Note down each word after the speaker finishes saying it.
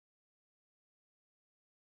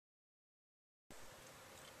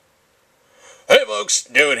Hey folks,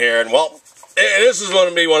 Dude here, and well, this is going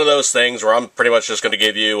to be one of those things where I'm pretty much just going to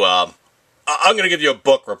give you, I'm going to give you a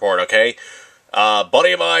book report, okay?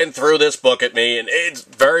 Buddy of mine threw this book at me, and it's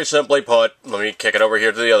very simply put. Let me kick it over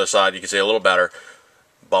here to the other side, you can see a little better.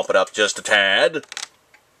 Bump it up just a tad.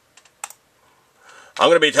 I'm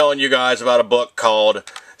going to be telling you guys about a book called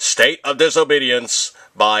State of Disobedience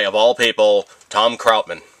by, of all people, Tom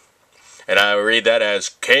Kratman. And I read that as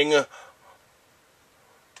King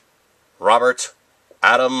Robert,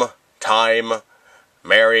 Adam, Time,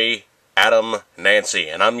 Mary, Adam, Nancy.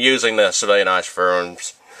 And I'm using the civilianized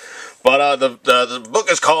forms. But the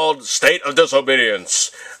book is called State of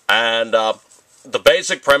Disobedience. And the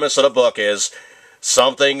basic premise of the book is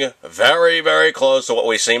something very, very close to what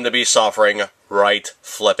we seem to be suffering right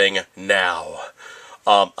flipping now.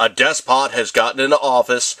 A despot has gotten into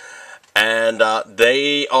office, and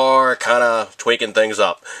they are kind of tweaking things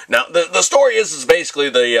up. Now, the story is basically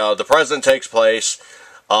the president takes place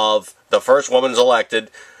of the first woman's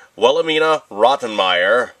elected, Wilhelmina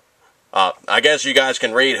Rottenmeier. I guess you guys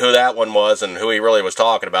can read who that one was and who he really was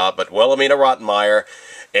talking about, but Wilhelmina Rottenmeier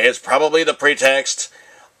is probably the pretext,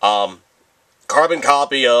 carbon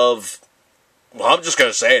copy of, well, I'm just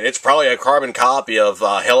going to say it, it's probably a carbon copy of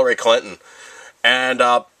Hillary Clinton. And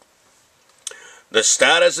the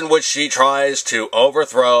status in which she tries to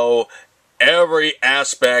overthrow every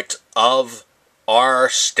aspect of our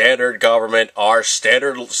standard government, our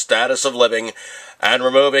standard status of living, and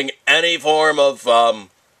removing any form of,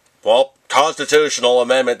 well, constitutional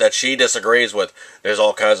amendment that she disagrees with. There's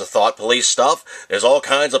all kinds of thought police stuff. There's all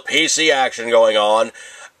kinds of PC action going on.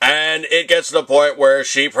 And it gets to the point where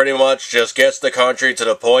she pretty much just gets the country to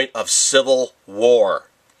the point of civil war.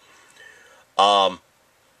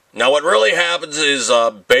 Now what really happens is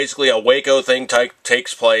basically a Waco thing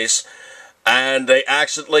takes place, and they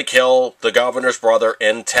accidentally kill the governor's brother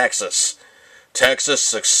in Texas. Texas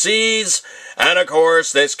succeeds, and of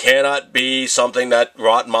course this cannot be something that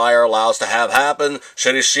Rottenmeier allows to have happen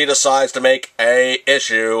should she decides to make a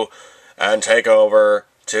issue and take over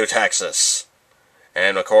to Texas.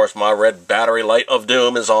 And of course my red battery light of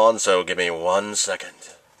doom is on, so give me 1 second.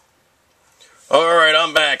 Alright,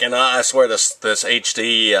 I'm back, and I swear this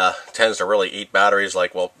HD tends to really eat batteries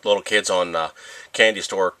like, well, little kids on candy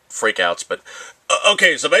store freakouts. But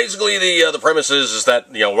okay, so basically the premise is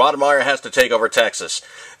that, you know, Rottenmeier has to take over Texas.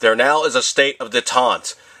 There now is a state of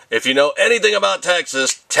detente. If you know anything about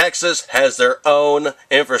Texas, Texas has their own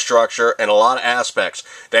infrastructure in a lot of aspects.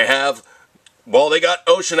 They have, well, they got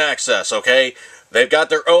ocean access, okay? They've got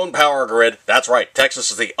their own power grid. That's right.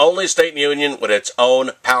 Texas is the only state in the union with its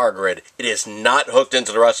own power grid. It is not hooked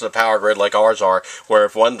into the rest of the power grid like ours are, where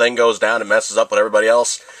if one thing goes down, it messes up with everybody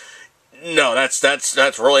else. No,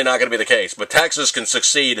 that's really not going to be the case. But Texas can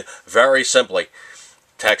succeed very simply.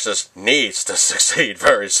 Texas needs to succeed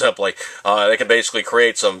very simply. They can basically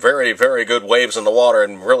create some very, very good waves in the water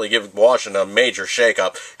and really give Washington a major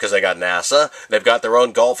shakeup because they got NASA, they've got their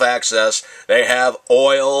own Gulf access, they have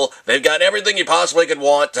oil, they've got everything you possibly could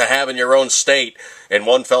want to have in your own state in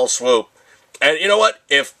one fell swoop. And you know what?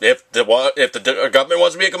 If the government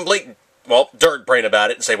wants to be a complete, well, dirt brain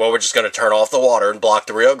about it and say, well, we're just going to turn off the water and block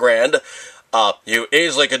the Rio Grande, you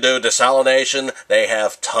easily could do desalination. They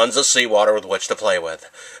have tons of seawater with which to play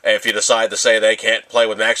with. If you decide to say they can't play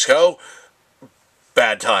with Mexico,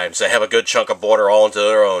 bad times. They have a good chunk of border all into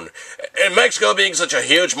their own. And Mexico being such a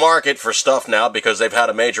huge market for stuff now because they've had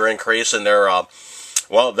a major increase in their,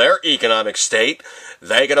 well, their economic state,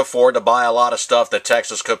 they can afford to buy a lot of stuff that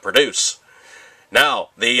Texas could produce. Now,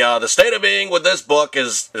 the state of being with this book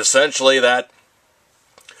is essentially that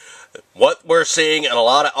what we're seeing in a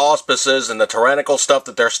lot of auspices and the tyrannical stuff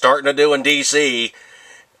that they're starting to do in D.C.,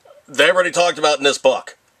 they've already talked about in this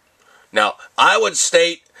book. Now, I would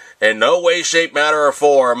state in no way, shape, matter, or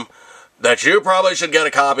form that you probably should get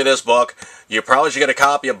a copy of this book. You probably should get a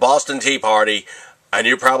copy of Boston Tea Party, and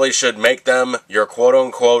you probably should make them your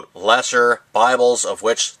quote-unquote lesser Bibles of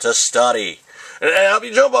which to study. And if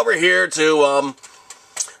you jump over here to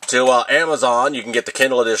Amazon, you can get the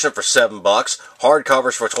Kindle edition for $7,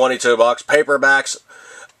 hardcovers for $22, paperbacks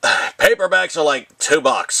are like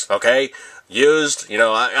 $2, okay? Used, you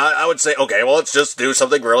know, I would say, okay, well, let's just do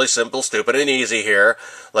something really simple, stupid, and easy here.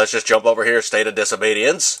 Let's just jump over here, State of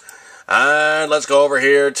Disobedience, and let's go over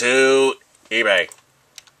here to eBay.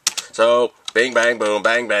 So, bing, bang, boom,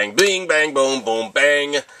 bang, bang, bing, bang, boom, boom,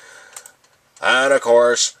 bang, and of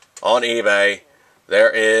course, on eBay,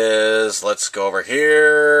 there is, let's go over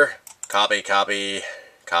here, copy,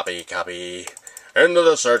 into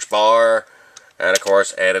the search bar, and of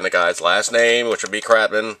course add in the guy's last name, which would be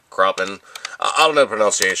Kratman. I don't know the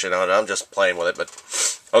pronunciation on it, I'm just playing with it, but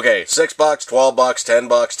Okay, $6, $12, $10, $10,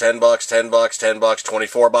 $10, $10,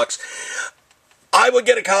 $24. I would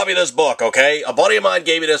get a copy of this book, okay? A buddy of mine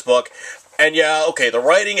gave me this book, and yeah, okay, the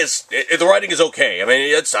writing is okay. I mean,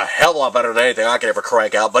 it's a hell of a lot better than anything I could ever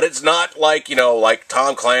crank out, but it's not like, you know, like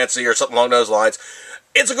Tom Clancy or something along those lines.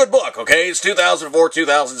 It's a good book, okay? It's 2004,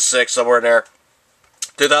 2006, somewhere in there.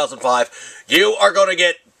 2005. You are going to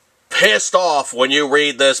get pissed off when you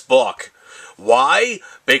read this book. Why?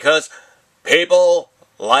 Because people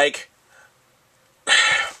that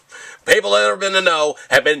have been in the know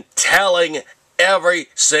have been telling every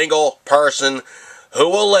single person who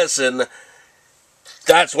will listen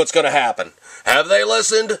that's what's going to happen. Have they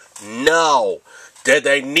listened? No. Did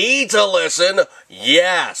they need to listen?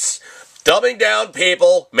 Yes. Dumbing down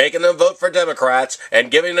people, making them vote for Democrats,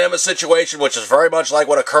 and giving them a situation which is very much like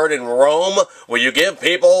what occurred in Rome, where you give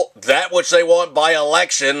people that which they want by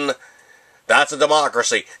election. That's a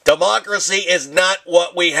democracy. Democracy is not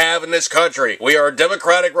what we have in this country. We are a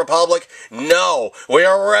democratic republic? No. We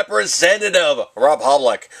are a representative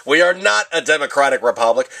republic. We are not a democratic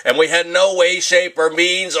republic, and we had no way, shape, or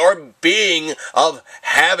means or being of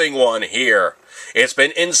having one here. It's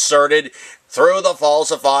been inserted through the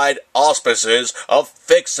falsified auspices of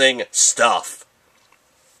fixing stuff.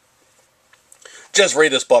 Just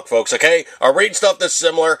read this book, folks, okay? Or read stuff that's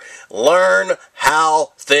similar. Learn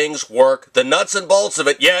how things work. The nuts and bolts of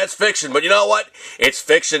it, yeah, it's fiction. But you know what? It's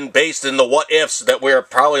fiction based in the what-ifs that we're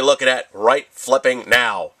probably looking at right flipping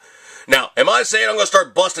now. Now, am I saying I'm going to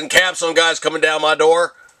start busting caps on guys coming down my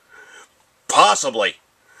door? Possibly.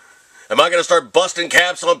 Am I going to start busting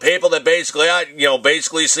caps on people that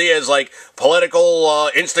basically see as like political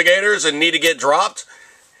instigators and need to get dropped?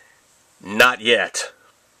 Not yet.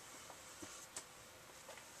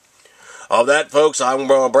 Of that, folks, I'm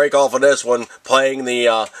going to break off on this one, playing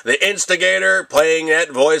the instigator, playing that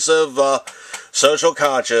voice of social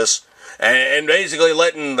conscience, and basically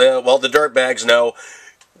letting the dirtbags know,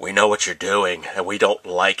 we know what you're doing, and we don't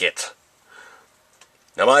like it.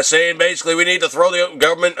 Am I saying basically we need to throw the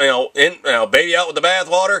government, baby out with the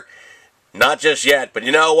bathwater? Not just yet, but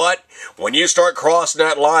you know what? When you start crossing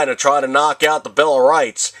that line and trying to knock out the Bill of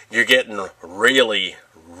Rights, you're getting really,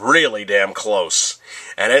 really damn close.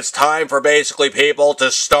 And it's time for basically people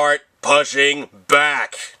to start pushing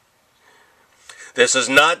back. This is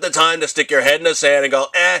not the time to stick your head in the sand and go,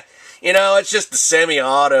 it's just the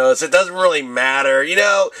semi-autos. It doesn't really matter.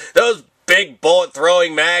 Those big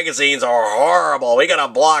bullet-throwing magazines are horrible. We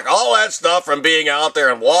gotta block all that stuff from being out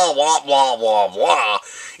there and blah, blah, blah, blah, blah.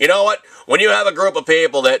 You know what? When you have a group of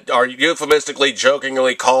people that are euphemistically,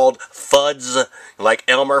 jokingly called FUDs, like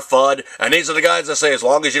Elmer Fudd, and these are the guys that say, as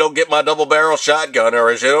long as you don't get my double-barrel shotgun, or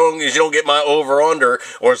as long as you don't get my over-under,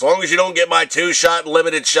 or as long as you don't get my two-shot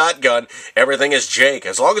limited shotgun, everything is Jake.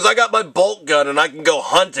 As long as I got my bolt gun and I can go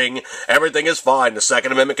hunting, everything is fine. The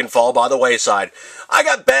Second Amendment can fall by the wayside. I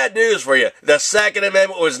got bad news for you. The Second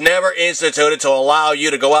Amendment was never instituted to allow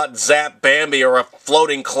you to go out and zap Bambi or a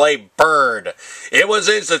floating clay bird. It was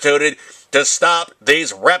instituted to stop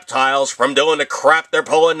these reptiles from doing the crap they're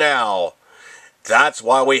pulling now. That's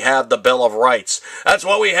why we have the Bill of Rights. That's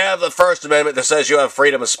why we have the First Amendment that says you have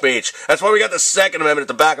freedom of speech. That's why we got the Second Amendment at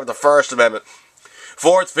the back of the First Amendment.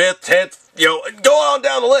 Fourth, fifth, 10th, go on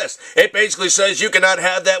down the list. It basically says you cannot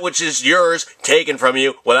have that which is yours taken from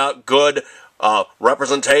you without good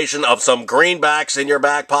representation of some greenbacks in your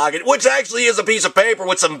back pocket, which actually is a piece of paper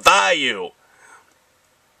with some value.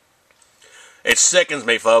 It sickens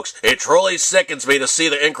me, folks. It truly sickens me to see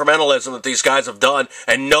the incrementalism that these guys have done,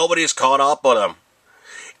 and nobody's caught up with them.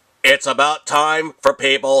 It's about time for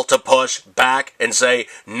people to push back and say,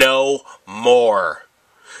 no more.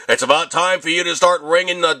 It's about time for you to start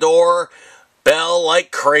ringing the door bell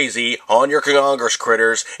like crazy on your Congress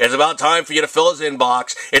critters. It's about time for you to fill his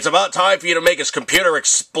inbox. It's about time for you to make his computer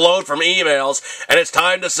explode from emails, and it's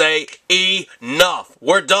time to say, enough.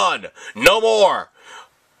 We're done. No more.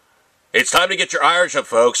 It's time to get your Irish up,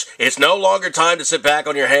 folks. It's no longer time to sit back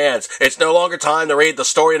on your hands. It's no longer time to read the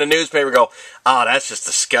story in the newspaper and go, that's just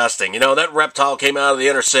disgusting. That reptile came out of the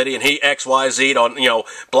inner city and he XYZ'd on,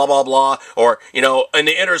 blah, blah, blah. Or, in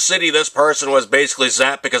the inner city, this person was basically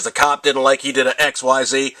zapped because the cop didn't like he did an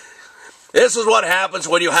XYZ. This is what happens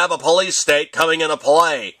when you have a police state coming into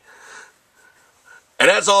play. And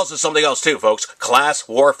that's also something else too, folks. Class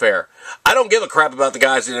warfare. I don't give a crap about the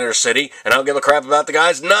guys in the inner city, and I don't give a crap about the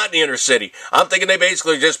guys not in the inner city. I'm thinking they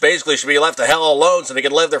basically should be left the hell alone so they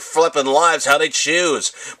can live their flipping lives how they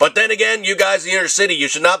choose. But then again, you guys in the inner city, you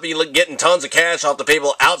should not be getting tons of cash off the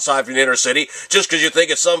people outside from the inner city just because you think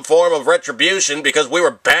it's some form of retribution because we were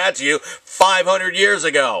bad to you 500 years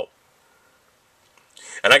ago.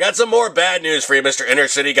 And I got some more bad news for you, Mr. Inner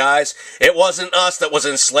City guys. It wasn't us that was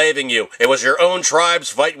enslaving you. It was your own tribes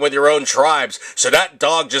fighting with your own tribes, so that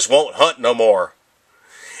dog just won't hunt no more.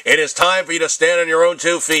 It is time for you to stand on your own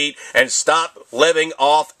 2 feet and stop living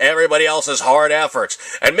off everybody else's hard efforts.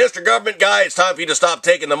 And Mr. Government Guy, it's time for you to stop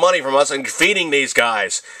taking the money from us and feeding these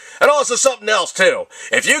guys. And also something else, too.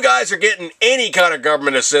 If you guys are getting any kind of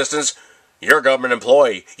government assistance, you're a government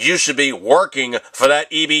employee. You should be working for that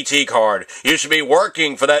EBT card. You should be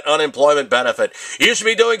working for that unemployment benefit. You should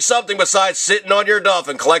be doing something besides sitting on your duff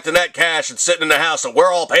and collecting that cash and sitting in the house that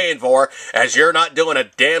we're all paying for, as you're not doing a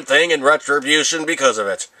damn thing in retribution because of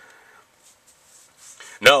it.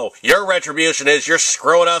 No, your retribution is you're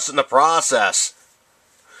screwing us in the process.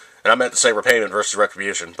 And I meant to say repayment versus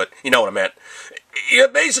retribution, but you know what I meant.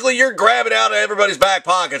 Basically, you're grabbing out of everybody's back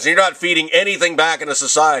pockets, and you're not feeding anything back into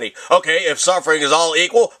society. Okay, if suffering is all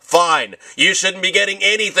equal, fine. You shouldn't be getting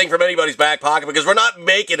anything from anybody's back pocket because we're not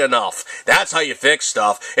making enough. That's how you fix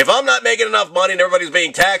stuff. If I'm not making enough money and everybody's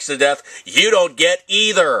being taxed to death, you don't get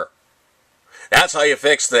either. That's how you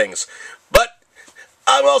fix things. But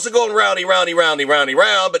I'm also going roundy,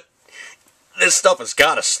 but this stuff has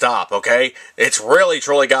got to stop, okay? It's really,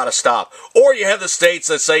 truly got to stop. Or you have the states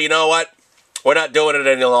that say, you know what? We're not doing it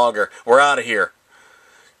any longer. We're out of here.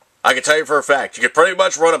 I can tell you for a fact, you could pretty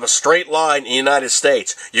much run up a straight line in the United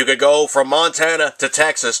States. You could go from Montana to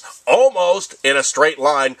Texas almost in a straight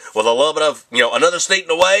line with a little bit of, another state in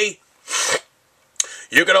the way.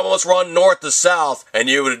 You could almost run north to south, and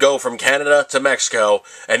you would go from Canada to Mexico,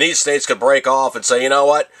 and these states could break off and say, you know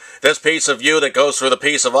what? This piece of you that goes through the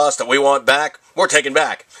piece of us that we want back, we're taking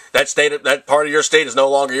back. That part of your state is no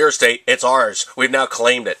longer your state. It's ours. We've now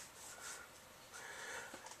claimed it.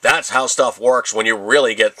 That's how stuff works when you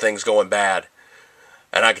really get things going bad.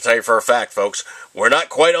 And I can tell you for a fact, folks, we're not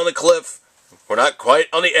quite on the cliff. We're not quite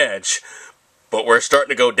on the edge. But we're starting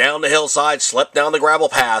to go down the hillside, slip down the gravel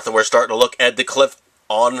path, and we're starting to look at the cliff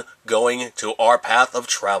on going to our path of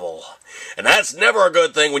travel. And that's never a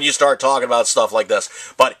good thing when you start talking about stuff like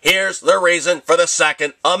this. But here's the reason for the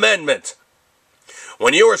Second Amendment.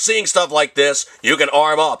 When you are seeing stuff like this, you can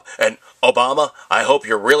arm up. And Obama, I hope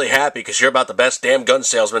you're really happy because you're about the best damn gun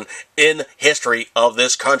salesman in history of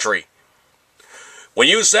this country. When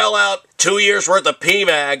you sell out 2 years worth of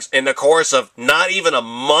PMags in the course of not even a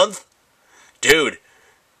month, dude,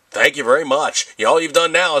 thank you very much. All you've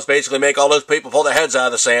done now is basically make all those people pull their heads out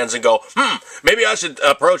of the sands and go, maybe I should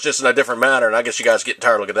approach this in a different manner. And I guess you guys are getting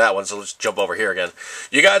tired of looking at that one, so let's jump over here again.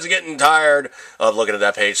 You guys are getting tired of looking at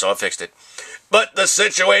that page, so I fixed it. But the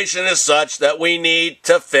situation is such that we need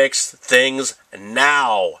to fix things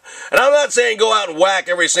now. And I'm not saying go out and whack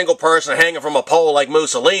every single person hanging from a pole like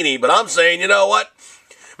Mussolini, but I'm saying, you know what?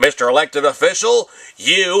 Mr. Elected Official,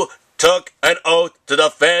 you took an oath to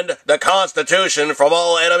defend the Constitution from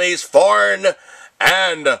all enemies, foreign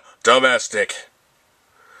and domestic.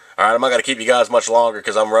 Alright, I'm not going to keep you guys much longer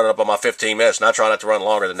because I'm running up on my 15 minutes, and I try not to run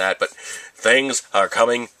longer than that, but things are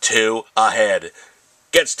coming to a head.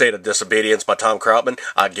 Get State of Disobedience by Tom Kratman.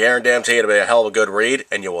 I guarantee it'll be a hell of a good read,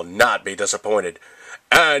 and you will not be disappointed.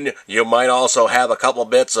 And you might also have a couple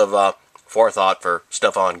bits of forethought for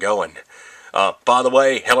stuff ongoing. By the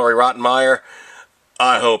way, Hillary Rottenmeier,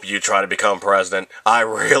 I hope you try to become president. I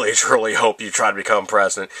really, truly hope you try to become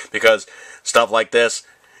president, because stuff like this,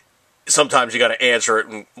 sometimes you got to answer it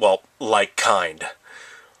in, well, like kind.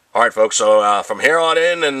 Alright, folks, so from here on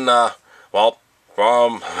in, and,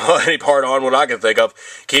 from any part on what I can think of,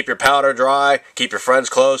 keep your powder dry, keep your friends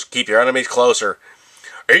close, keep your enemies closer.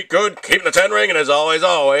 Eat good, keep the 10 ring, and as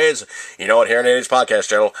always, you know what, here in the 80s Podcast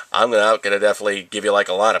Channel, I'm going to definitely give you like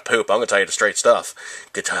a line of poop. I'm going to tell you the straight stuff.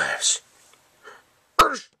 Good times.